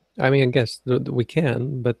 I mean, I guess we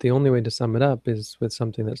can, but the only way to sum it up is with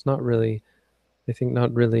something that's not really, I think,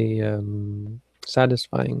 not really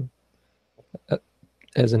satisfying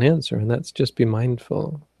as an answer, and that's just be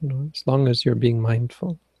mindful. As long as you're being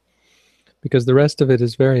mindful, because the rest of it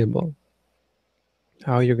is variable.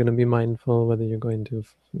 How you're going to be mindful, whether you're going to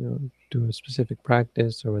do a specific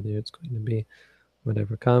practice or whether it's going to be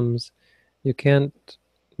whatever comes, you can't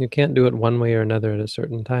do it one way or another at a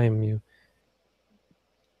certain time.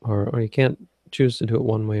 Or you can't choose to do it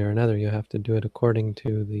one way or another. You have to do it according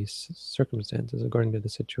to the circumstances, according to the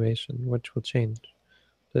situation, which will change.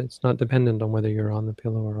 It's not dependent on whether you're on the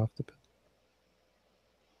pillow or off the pillow.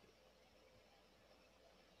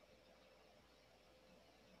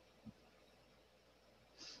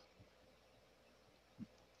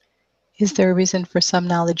 Is there a reason for some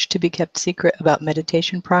knowledge to be kept secret about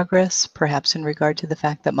meditation progress, perhaps in regard to the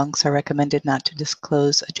fact that monks are recommended not to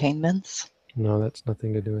disclose attainments? No, that's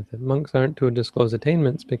nothing to do with it. Monks aren't to disclose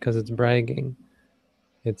attainments because it's bragging.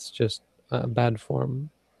 It's just a bad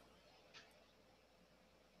form.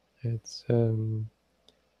 It's and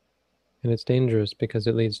it's dangerous because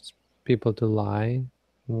it leads people to lie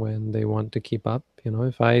when they want to keep up.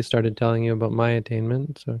 If I started telling you about my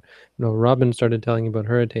attainments, or Robin started telling you about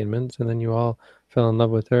her attainments, and then you all fell in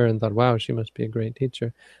love with her and thought, wow, she must be a great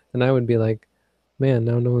teacher, then I would be like, man,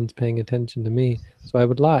 now no one's paying attention to me. So I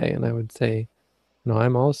would lie and I would say, no,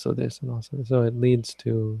 I'm also this and also this. So it leads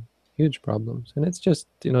to huge problems. And it's just,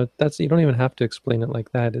 that's, you don't even have to explain it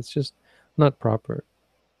like that. It's just not proper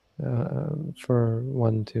for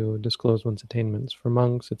one to disclose one's attainments. For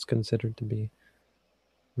monks, it's considered to be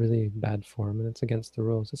really bad form, and it's against the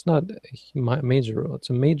rules. It's not a major rule.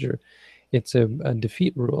 It's a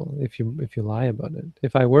defeat rule if you lie about it.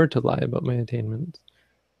 If I were to lie about my attainments,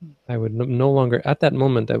 I would no longer, at that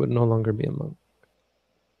moment, I would no longer be a monk.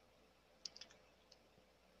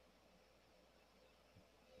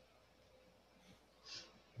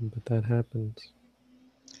 But that happens.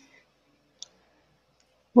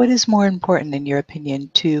 What is more important, in your opinion,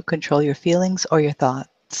 to control your feelings or your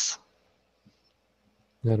thoughts?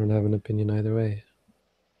 I don't have an opinion either way.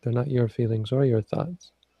 They're not your feelings or your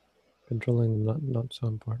thoughts. Controlling them, not so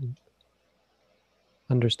important.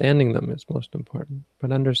 Understanding them is most important,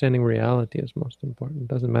 but understanding reality is most important. It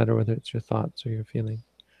doesn't matter whether it's your thoughts or your feelings.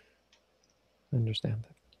 Understand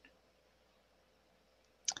that.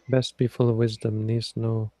 Best be full of wisdom, best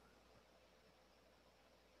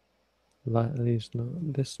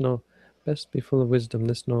be full of wisdom,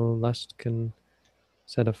 this no lust can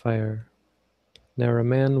set afire. Now a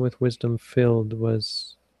man with wisdom filled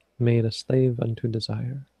was made a slave unto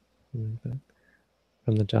desire.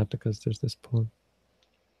 From the Jatakas, there's this poem.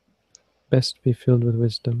 Best be filled with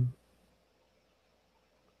wisdom.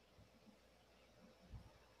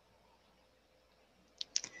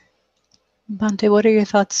 Bhante, what are your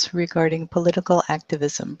thoughts regarding political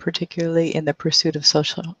activism, particularly in the pursuit of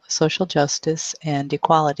social justice and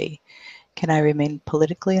equality? Can I remain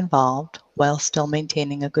politically involved while still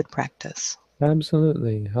maintaining a good practice?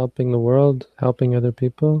 Absolutely. Helping the world, helping other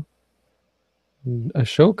people.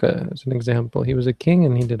 Ashoka is an example. He was a king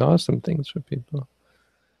and he did awesome things for people.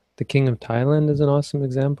 The king of Thailand is an awesome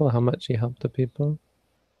example, how much he helped the people.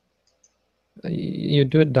 You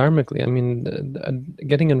do it dharmically. I mean,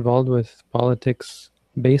 getting involved with politics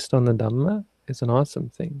based on the Dhamma is an awesome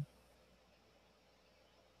thing.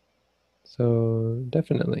 So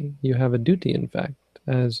definitely, you have a duty, in fact,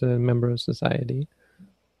 as a member of society,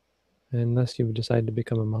 unless you decide to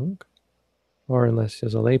become a monk, or unless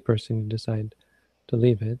as a layperson you decide to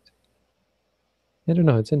leave it. I don't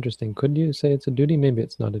know, it's interesting. Could you say it's a duty? Maybe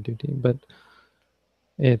it's not a duty, but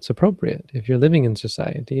it's appropriate. If you're living in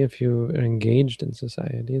society, if you are engaged in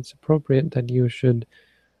society, it's appropriate that you should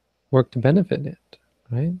work to benefit it,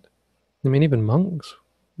 right? I mean, even monks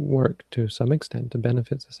work to some extent to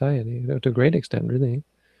benefit society, to a great extent, really.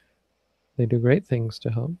 They do great things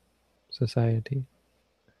to help society.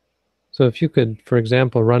 So if you could, for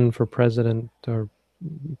example, run for president or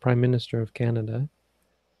prime minister of Canada,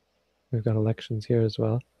 we've got elections here as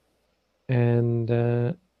well, and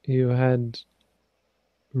you had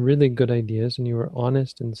really good ideas and you were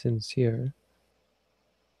honest and sincere,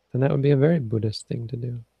 then that would be a very Buddhist thing to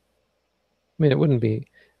do. I mean, it wouldn't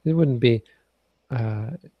be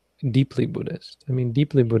deeply Buddhist. I mean,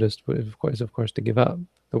 deeply Buddhist, of course, to give up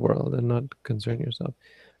the world and not concern yourself.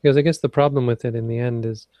 Because I guess the problem with it in the end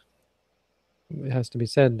is, it has to be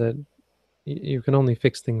said that you can only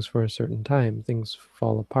fix things for a certain time. Things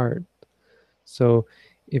fall apart. So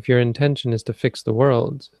if your intention is to fix the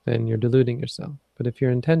world, then you're deluding yourself. But if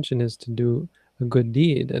your intention is to do a good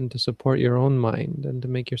deed and to support your own mind and to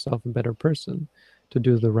make yourself a better person, to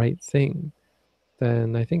do the right thing,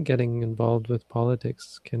 then I think getting involved with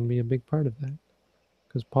politics can be a big part of that.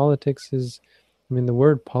 Because politics is, I mean, the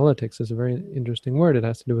word politics is a very interesting word. It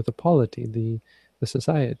has to do with the polity, the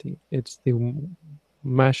society. It's the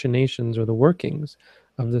machinations or the workings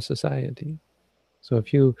of the society. So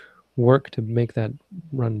if you work to make that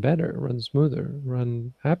run better, run smoother,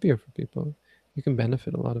 run happier for people, you can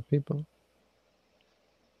benefit a lot of people.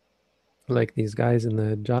 Like these guys in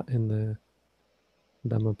the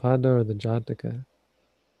Dhammapada or the Jataka.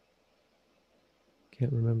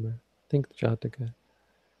 Can't remember. I think the Jataka.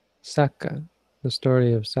 Sakka, the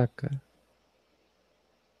story of Sakka.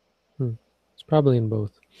 It's probably in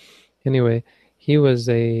both. Anyway, he was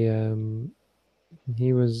a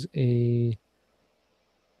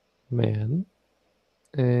man,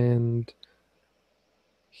 and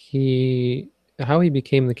how he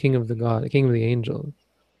became the king of the king of the angels,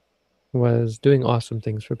 was doing awesome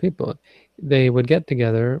things for people. They would get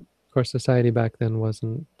together. Of course, society back then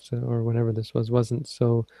wasn't, or whenever this was, wasn't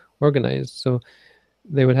so organized. So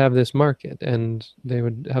they would have this market, and they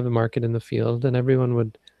would have a market in the field, and everyone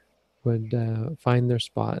would find their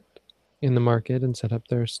spot in the market and set up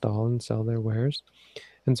their stall and sell their wares.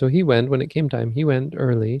 And so he went, when it came time, he went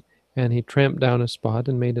early and he tramped down a spot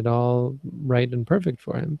and made it all right and perfect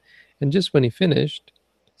for him. And just when he finished,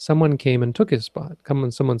 someone came and took his spot.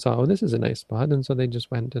 Someone saw, oh, this is a nice spot. And so they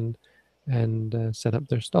just went and set up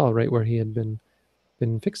their stall right where he had been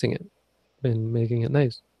fixing it, been making it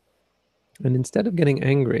nice. And instead of getting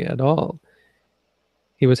angry at all,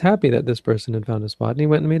 he was happy that this person had found a spot, and he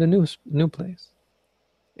went and made a new place.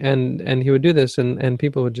 And he would do this, and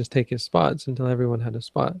people would just take his spots until everyone had a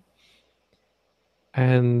spot.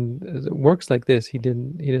 And works like this, he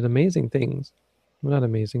did amazing things. Well, not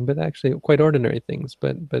amazing, but actually quite ordinary things,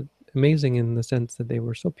 but amazing in the sense that they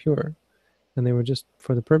were so pure, and they were just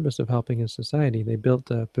for the purpose of helping his society. They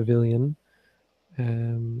built a pavilion,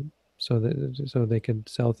 so they could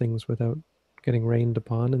sell things without getting rained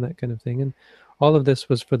upon and that kind of thing. And all of this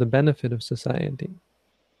was for the benefit of society.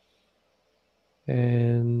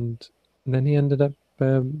 And then he ended up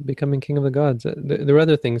becoming king of the gods. There were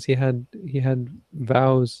other things. He had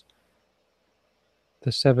vows,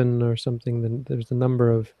 the 7 or something. There's a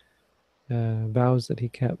number of vows that he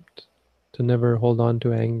kept to never hold on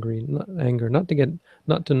to anger, not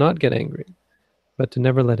to not get angry, but to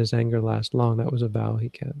never let his anger last long. That was a vow he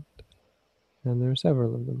kept, and there are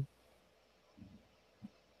several of them.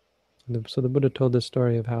 So the Buddha told the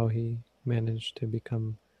story of how he managed to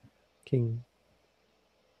become king.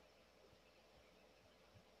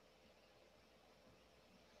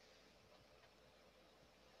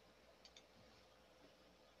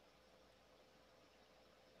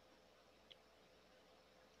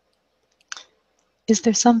 Is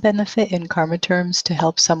there some benefit in karma terms to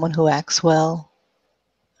help someone who acts well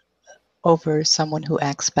over someone who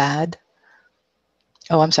acts bad?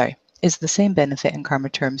 Oh, I'm sorry. Is the same benefit in karma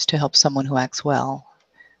terms to help someone who acts well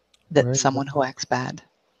that someone who acts bad?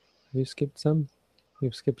 Have you skipped some?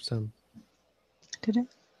 You've skipped some. Did it?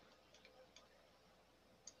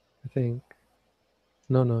 I think.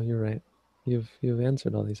 No, you're right. You've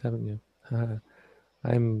answered all these, haven't you?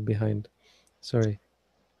 I'm behind. Sorry.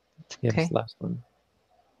 Yes, okay. last one.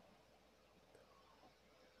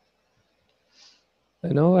 I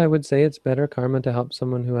know I would say it's better karma to help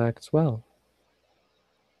someone who acts well.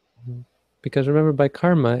 Because remember, by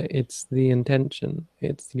karma, it's the intention,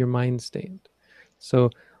 it's your mind state. So,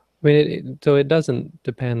 I mean, it doesn't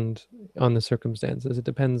depend on the circumstances. It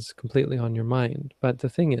depends completely on your mind. But the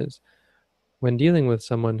thing is, when dealing with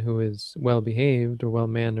someone who is well-behaved or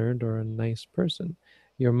well-mannered or a nice person,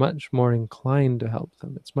 you're much more inclined to help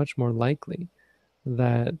them. It's much more likely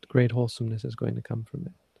that great wholesomeness is going to come from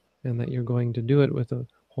it, and that you're going to do it with a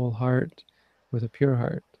whole heart, with a pure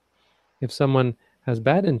heart. If someone has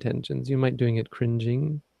bad intentions, you might doing it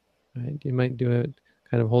cringing, right? You might do it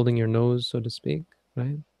kind of holding your nose, so to speak,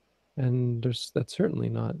 right? And that's certainly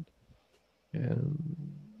not, um,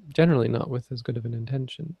 generally not with as good of an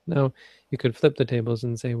intention. Now, you could flip the tables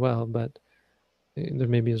and say, well, but there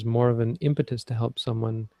maybe is more of an impetus to help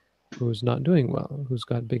someone who's not doing well, who's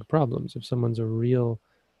got big problems. If someone's a real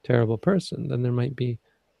terrible person, then there might be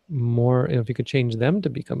more, if you could change them to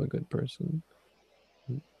become a good person,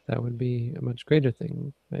 that would be a much greater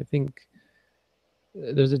thing. I think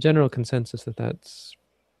there's a general consensus that that's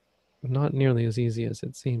not nearly as easy as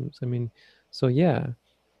it seems. I mean, so yeah,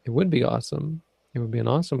 it would be awesome. It would be an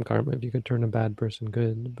awesome karma if you could turn a bad person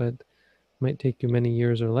good, but it might take you many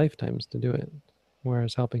years or lifetimes to do it.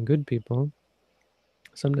 Whereas helping good people,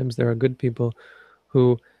 sometimes there are good people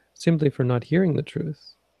who, simply for not hearing the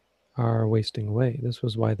truth, are wasting away. This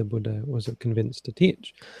was why the Buddha was convinced to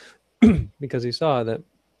teach, because he saw that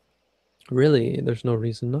really there's no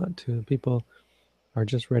reason not to. People are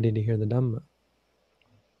just ready to hear the Dhamma.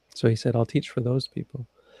 So he said, I'll teach for those people.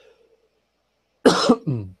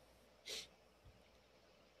 Okay,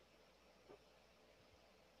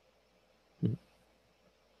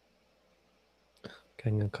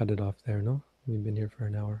 I'm going to cut it off there, no? We've been here for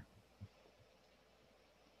an hour.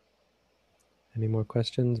 Any more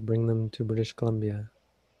questions? Bring them to British Columbia.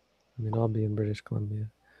 I mean, I'll be in British Columbia.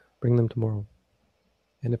 Bring them tomorrow.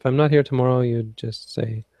 And if I'm not here tomorrow, you just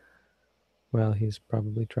say, well, he's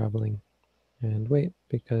probably traveling. And wait,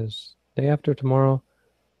 because day after tomorrow,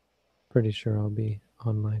 pretty sure I'll be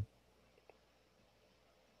online.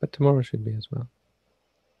 But tomorrow should be as well.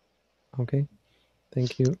 Okay,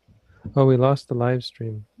 thank you. Oh, we lost the live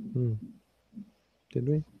stream. Did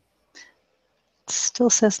we? It still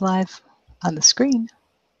says live on the screen.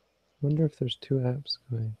 Wonder if there's two apps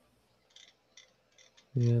going.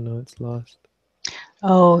 Yeah, no, it's lost.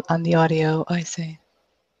 Oh, on the audio, I see.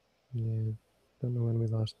 Yeah, don't know when we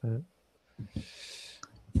lost that.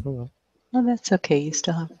 Oh well. Oh, that's okay. You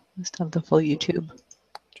still have the full YouTube.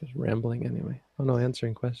 Just rambling anyway. Oh no,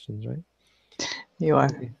 answering questions, right? You are.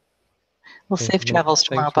 Okay. Well, Thanks, safe travels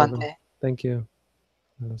tomorrow, Robin. Bhante. Thank you.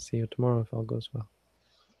 I'll see you tomorrow if all goes well.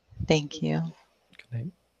 Thank you. Good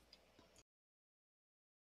night.